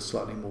another round of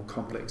slightly more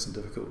complex and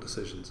difficult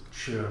decisions.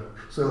 Sure.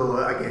 So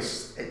I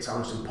guess it's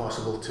almost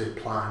impossible to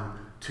plan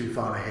too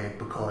far ahead,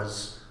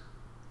 because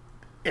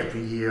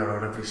every year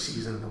or every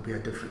season there'll be a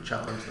different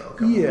challenge that'll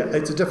come. Yeah,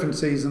 it's a different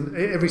season.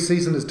 Every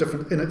season is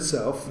different in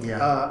itself.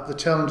 Yeah. The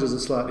challenges are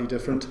slightly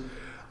different.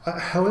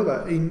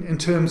 However, in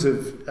terms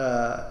of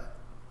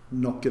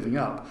not giving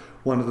up,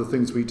 one of the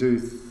things we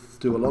do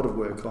a lot of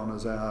work on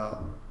is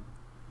our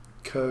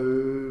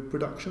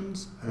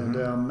co-productions and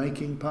our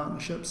making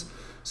partnerships.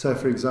 So,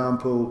 for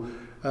example,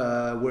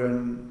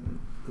 when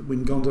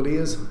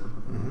Gondoliers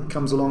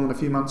comes along in a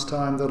few months'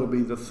 time, that'll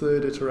be the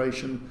third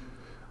iteration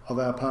of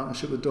our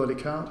partnership with D'Oyly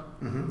Carte,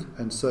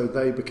 and so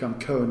they become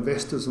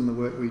co-investors in the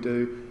work we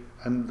do,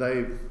 and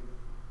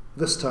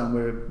this time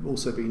we're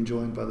also being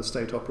joined by the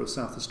State Opera of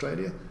South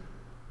Australia,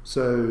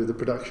 so the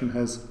production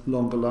has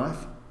longer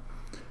life.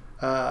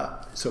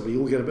 So we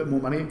all get a bit more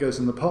money, it goes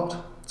in the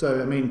pot.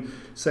 So,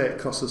 say it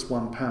costs us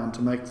 £1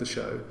 to make the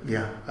show,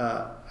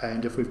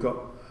 and if we've got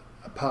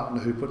a partner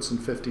who puts in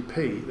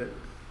 50p, that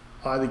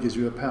either gives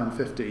you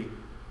 £1.50,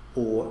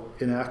 or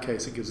in our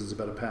case it gives us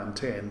about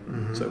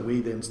 £1.10. So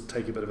we then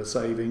take a bit of a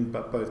saving,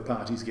 but both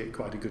parties get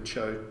quite a good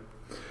show.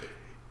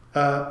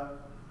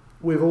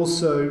 We've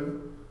also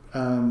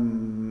had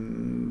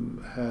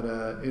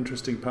an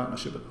interesting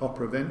partnership with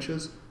Opera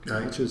Ventures,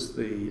 Right. which is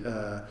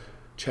the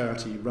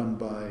charity run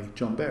by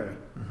John Barry,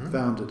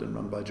 founded and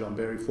run by John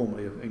Barry,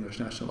 formerly of English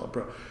National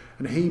Opera.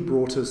 And he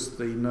brought us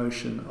the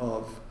notion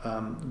of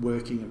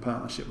working in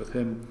partnership with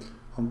him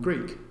on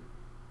Greek,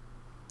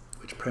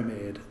 which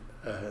premiered,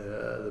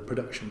 the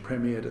production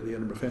premiered at the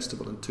Edinburgh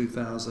Festival in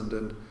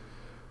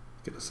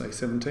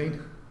 2017,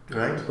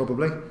 Right.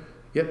 probably.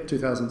 Yep,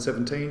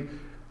 2017.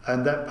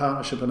 And that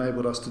partnership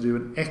enabled us to do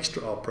an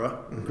extra opera,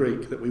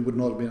 Greek, that we would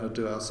not have been able to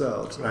do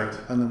ourselves. Right.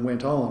 And then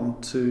went on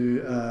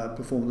to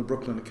perform at the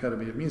Brooklyn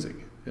Academy of Music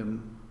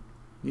in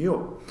New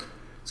York.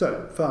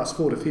 So, fast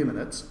forward a few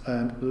minutes,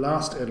 and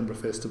last Edinburgh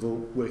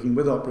Festival, working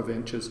with Opera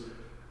Ventures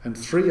and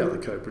 3 other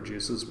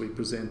co-producers, we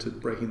presented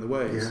Breaking the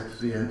Waves,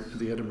 the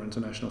Edinburgh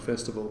International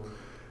Festival.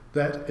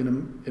 That,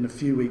 in a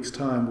few weeks'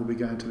 time, will be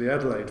going to the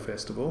Adelaide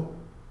Festival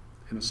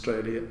in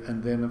Australia,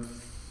 and then a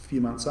few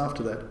months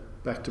after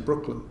that, back to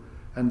Brooklyn.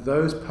 And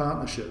those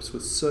partnerships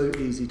were so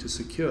easy to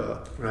secure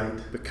Right.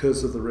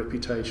 because of the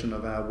reputation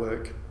of our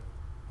work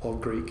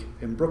of Greek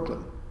in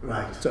Brooklyn.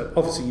 Right. So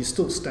obviously you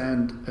still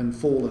stand and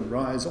fall and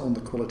rise on the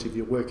quality of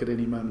your work at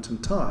any moment in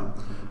time,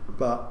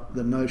 but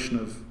the notion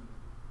of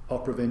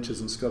Opera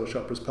Ventures and Scottish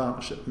Opera's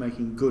partnership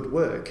making good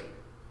work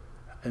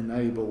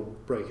enable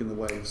Breaking the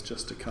Waves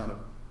just to kind of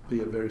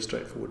be a very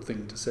straightforward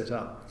thing to set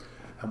up.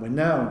 And we're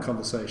now in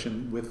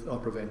conversation with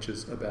Opera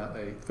Ventures about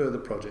a further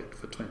project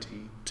for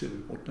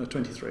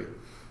 23.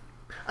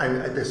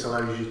 And this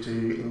allows you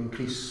to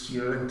increase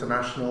your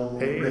international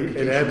reputation.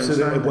 It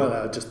absolutely, and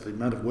well, just the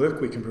amount of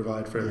work we can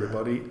provide for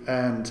everybody,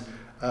 and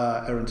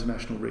our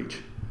international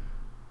reach,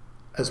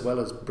 as well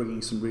as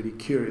bringing some really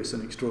curious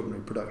and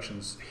extraordinary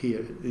productions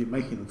here,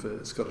 making them for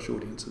Scottish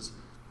audiences.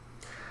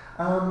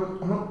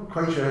 I'm not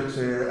quite sure how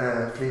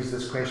to phrase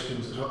this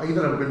question. So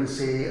either I'm going to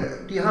say,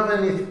 do you have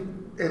anything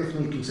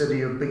you consider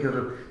your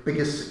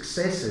biggest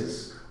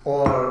successes,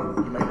 or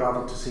you might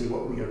rather to say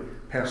what were your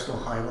personal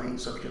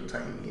highlights of your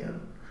time here?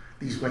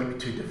 These might be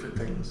 2 different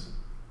things.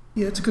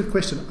 Yeah, it's a good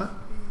question.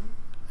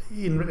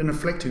 In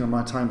reflecting on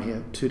my time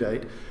here to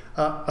date,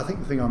 I think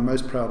the thing I'm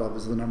most proud of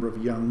is the number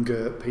of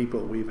younger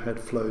people we've had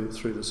flow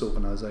through this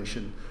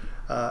organisation.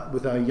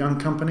 With our young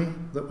company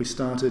that we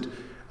started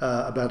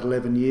about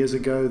 11 years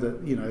ago,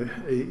 that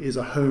is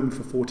a home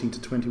for 14 to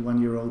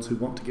 21-year-olds who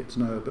want to get to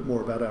know a bit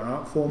more about our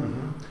art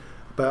form.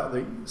 About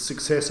the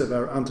success of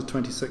our under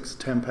 26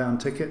 £10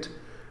 ticket,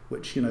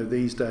 which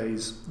these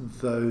days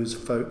those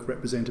folk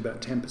represent about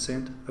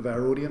 10% of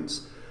our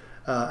audience,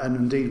 and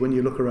indeed when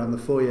you look around the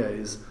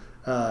foyers,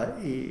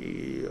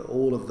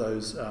 all of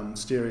those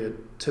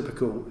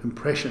stereotypical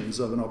impressions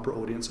of an opera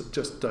audience that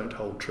just don't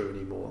hold true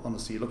anymore.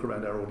 Honestly, you look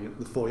around our audience,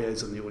 the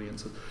foyers and the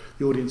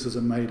audiences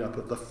are made up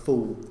of the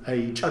full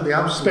age And they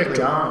absolutely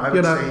spectrum. are, I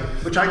would say,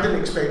 which I didn't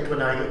expect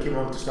when I came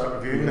on to start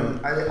reviewing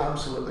them. I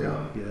absolutely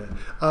are. Yeah,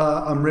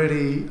 I'm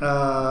really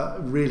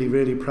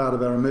proud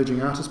of our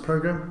Emerging Artists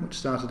program, which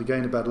started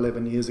again about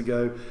 11 years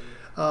ago.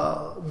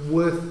 I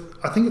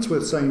think it's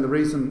worth saying the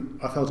reason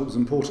I felt it was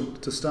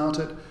important to start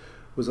it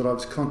was that I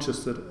was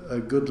conscious that a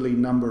goodly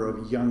number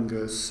of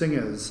younger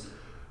singers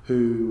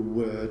who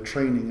were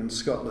training in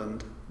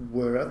Scotland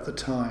were at the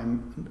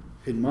time,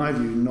 in my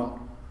view, not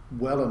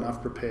well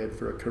enough prepared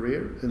for a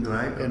career in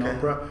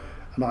opera,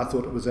 and I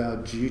thought it was our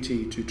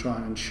duty to try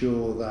and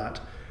ensure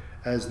that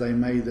as they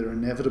made their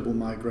inevitable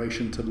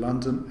migration to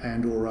London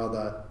and or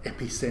other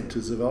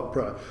epicentres of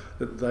opera,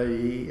 that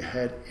they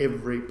had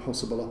every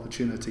possible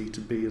opportunity to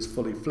be as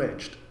fully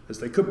fledged as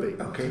they could be.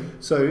 Okay.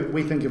 So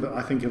I think of it,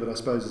 I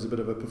suppose, as a bit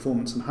of a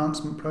performance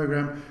enhancement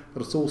program,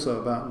 but it's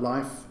also about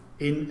life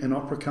in an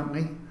opera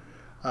company.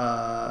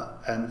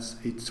 And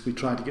we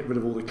try to get rid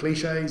of all the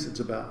cliches. It's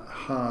about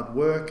hard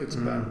work. It's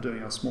about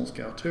doing our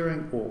small-scale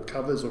touring, or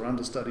covers, or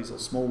understudies, or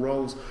small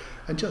roles,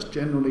 and just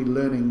generally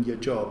learning your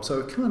job.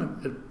 So kind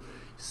of a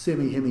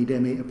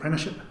semi-hemi-demi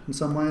apprenticeship in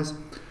some ways.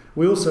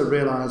 We also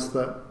realised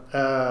that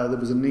there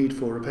was a need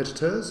for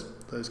repetiteurs,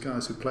 those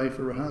guys who play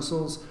for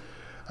rehearsals.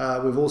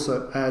 We've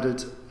also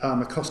added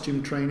a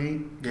costume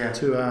trainee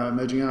to our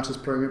Emerging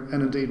Artists program,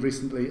 and indeed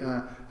recently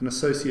an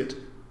associate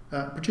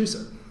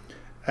producer.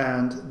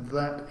 And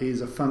that is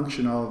a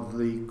function of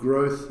the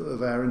growth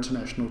of our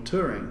international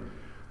touring.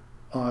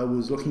 I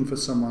was looking for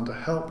someone to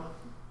help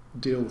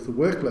deal with the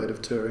workload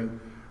of touring,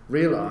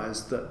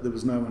 realised that there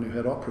was no one who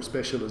had opera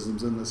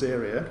specialisms in this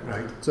area,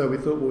 Right. so we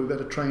thought, well, we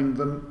better train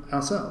them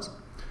ourselves.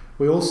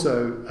 We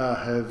also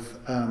have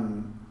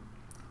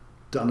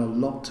done a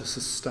lot to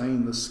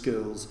sustain the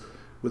skills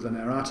within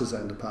our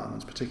artisan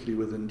departments, particularly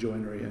within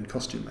joinery and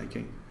costume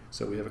making.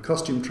 So we have a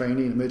costume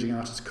trainee, an emerging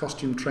artist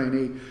costume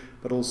trainee,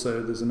 but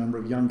also there's a number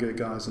of younger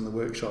guys in the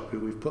workshop who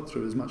we've put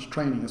through as much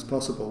training as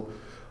possible,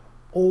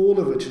 all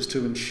of which is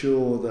to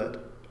ensure that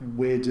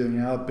we're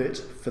doing our bit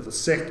for the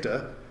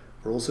sector.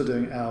 We're also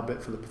doing our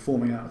bit for the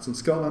performing arts in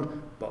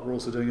Scotland, but we're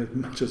also doing as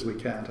much as we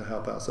can to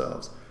help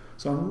ourselves.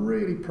 So I'm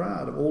really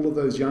proud of all of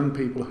those young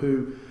people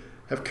who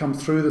have come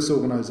through this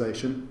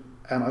organisation,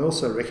 and I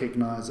also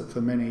recognise that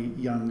for many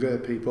younger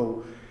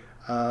people,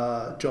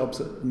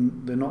 jobs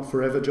they're not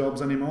forever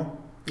jobs anymore.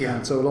 Yeah.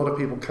 And so a lot of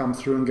people come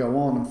through and go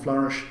on and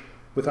flourish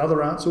with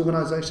other arts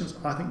organisations.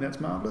 I think that's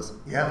marvellous.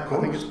 Yeah, of course.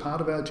 I think it's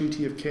part of our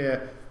duty of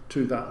care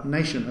to that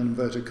nation, in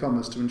inverted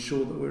commas, to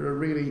ensure that we're a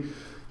really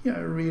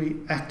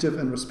active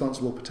and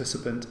responsible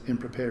participant in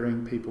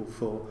preparing people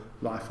for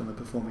life in the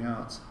performing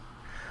arts.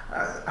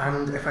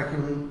 And if I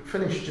can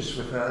finish just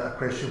with a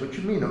question which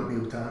you may not be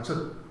able to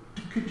answer,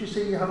 could you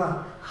say you have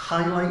a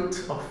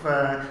highlight of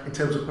in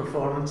terms of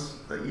performance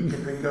that you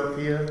can think of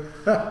here?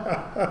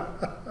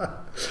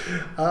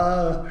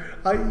 I'm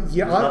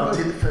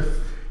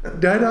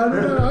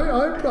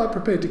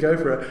prepared to go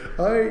for it.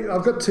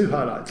 I've got two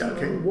highlights.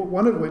 Okay.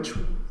 One of which,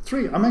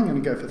 three. I'm going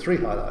to go for three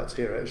highlights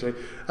here, actually.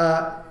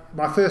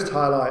 My first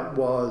highlight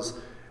was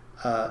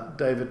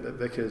David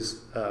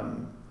Vicker's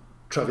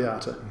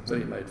Traviata that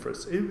he made for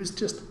us. It was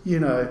just,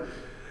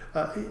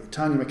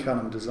 Tanya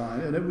McCallum design,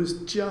 and it was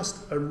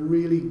just a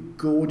really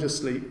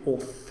gorgeously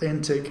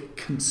authentic,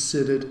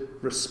 considered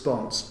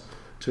response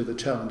to the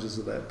challenges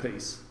of that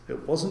piece.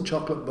 It wasn't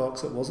chocolate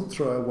box, it wasn't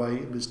throwaway,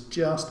 it was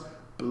just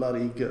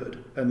bloody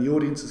good, and the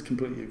audiences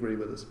completely agree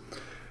with us.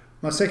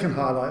 My second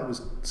highlight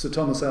was Sir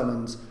Thomas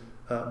Allen's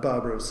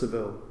Barbara of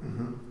Seville.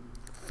 Mm-hmm.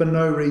 For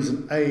no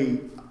reason,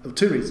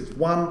 two reasons.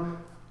 One,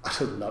 I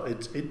don't know,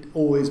 it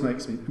always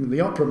makes me, the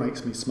opera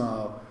makes me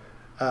smile.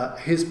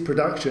 His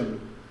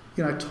production,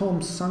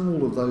 Tom sung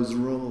all of those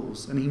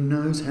roles and he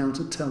knows how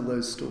to tell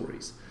those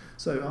stories.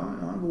 So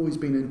I've always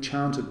been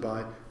enchanted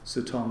by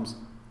Sir Tom's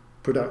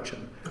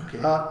production. Okay.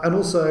 And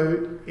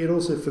also, it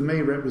also for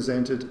me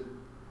represented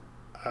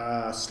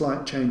a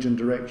slight change in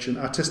direction,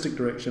 artistic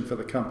direction for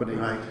the company,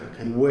 right,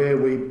 okay. Where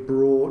we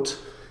brought,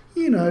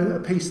 a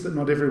piece that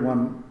not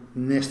everyone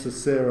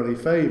necessarily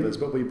favours,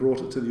 but we brought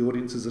it to the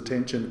audience's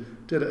attention,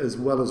 did it as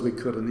well as we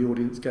could, and the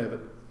audience gave it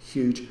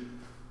huge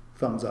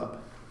thumbs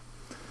up.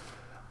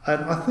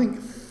 And I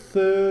think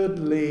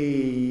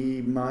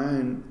thirdly,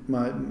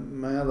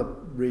 my other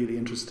really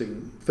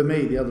interesting, for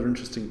me, the other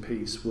interesting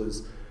piece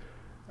was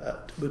a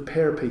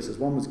pair of pieces.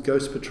 One was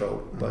Ghost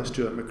Patrol by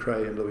Stuart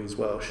McRae and Louise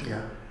Welsh,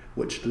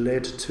 which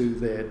led to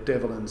their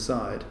Devil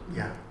Inside.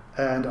 Yeah.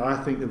 And I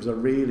think there was a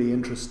really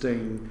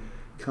interesting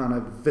kind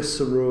of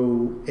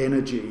visceral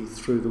energy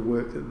through the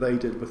work that they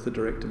did with the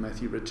director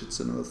Matthew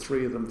Richardson, and the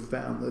three of them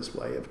found this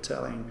way of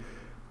telling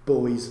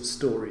boys'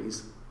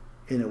 stories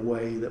in a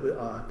way that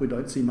we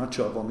don't see much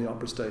of on the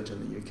opera stage in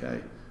the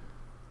UK.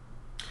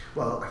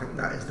 Well, I think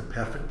that is the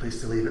perfect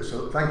place to leave it.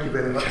 So thank you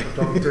very much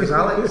for talking to us,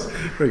 Alex.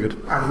 Very good.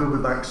 And we'll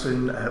be back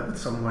soon with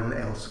someone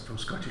else from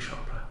Scottish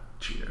Opera.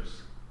 Cheers.